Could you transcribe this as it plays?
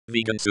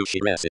Vegan sushi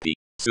recipe.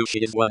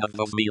 Sushi is one of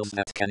those meals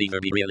that can either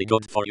be really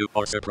good for you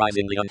or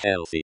surprisingly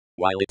unhealthy.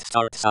 While it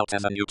starts out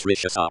as a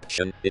nutritious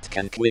option, it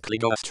can quickly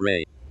go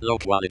astray.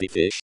 Low-quality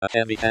fish, a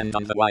heavy hand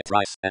on the white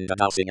rice, and a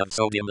dousing of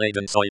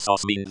sodium-laden soy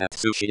sauce mean that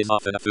sushi is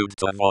often a food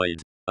to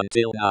avoid.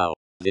 Until now,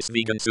 this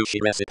vegan sushi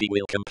recipe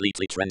will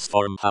completely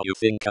transform how you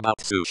think about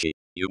sushi.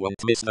 You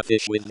won't miss the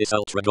fish with this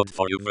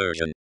ultra-good-for-you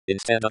version.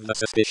 Instead of the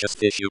suspicious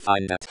fish you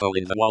find at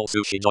hole-in-the-wall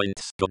sushi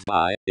joints,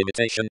 goodbye,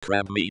 imitation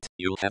crab meat,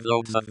 you'll have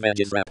loads of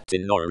veggies wrapped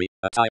in nori,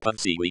 a type of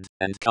seaweed,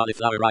 and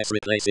cauliflower rice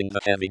replacing the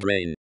heavy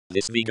grain.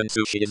 This vegan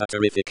sushi is a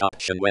terrific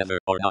option whether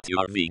or not you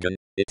are vegan.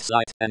 It's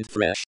light and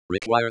fresh,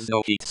 requires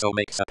no heat so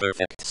makes a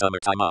perfect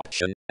summertime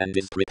option, and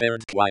is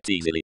prepared quite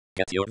easily.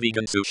 Get your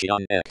vegan sushi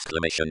on!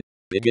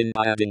 Begin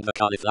by adding the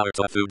cauliflower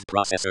to a food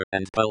processor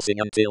and pulsing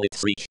until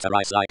it's reached a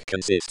rice-like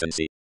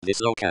consistency. This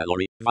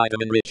low-calorie,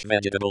 vitamin-rich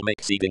vegetable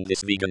makes eating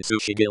this vegan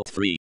sushi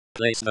guilt-free.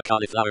 Place the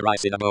cauliflower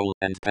rice in a bowl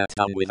and pat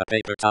down with a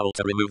paper towel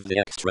to remove the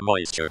extra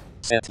moisture.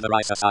 Set the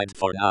rice aside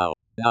for now.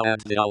 Now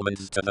add the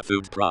almonds to the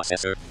food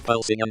processor,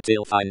 pulsing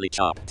until finely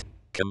chopped.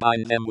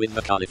 Combine them with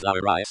the cauliflower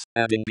rice,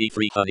 adding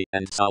bee-free honey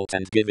and salt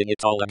and giving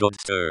it all a good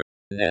stir.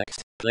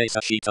 Next, place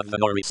a sheet of the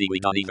nori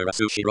seaweed on either a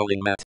sushi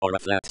rolling mat or a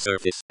flat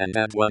surface and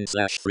add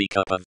 1/3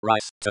 cup of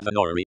rice to the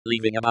nori,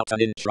 leaving about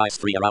an inch rice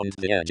free around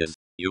the edges.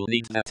 You'll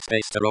need that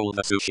space to roll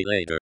the sushi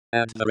later.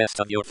 Add the rest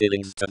of your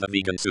fillings to the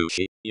vegan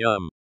sushi.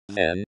 Yum!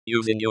 Then,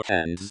 using your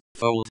hands,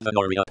 fold the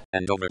nori up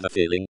and over the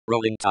filling,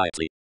 rolling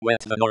tightly.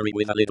 Wet the nori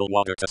with a little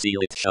water to seal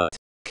it shut.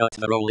 Cut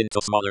the roll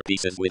into smaller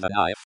pieces with a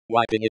knife,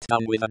 wiping it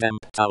down with a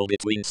damp towel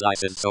between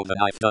slices so the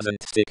knife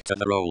doesn't stick to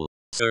the roll.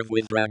 Serve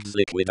with Bragg's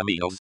liquid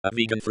aminos, a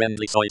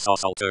vegan-friendly soy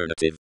sauce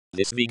alternative.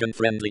 This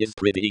vegan-friendly is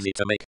pretty easy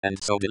to make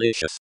and so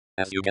delicious.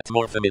 As you get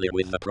more familiar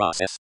with the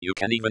process, you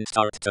can even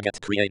start to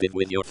get creative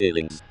with your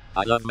fillings.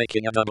 I love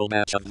making a double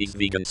batch of these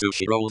vegan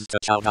sushi rolls to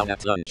chow down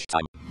at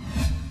lunchtime.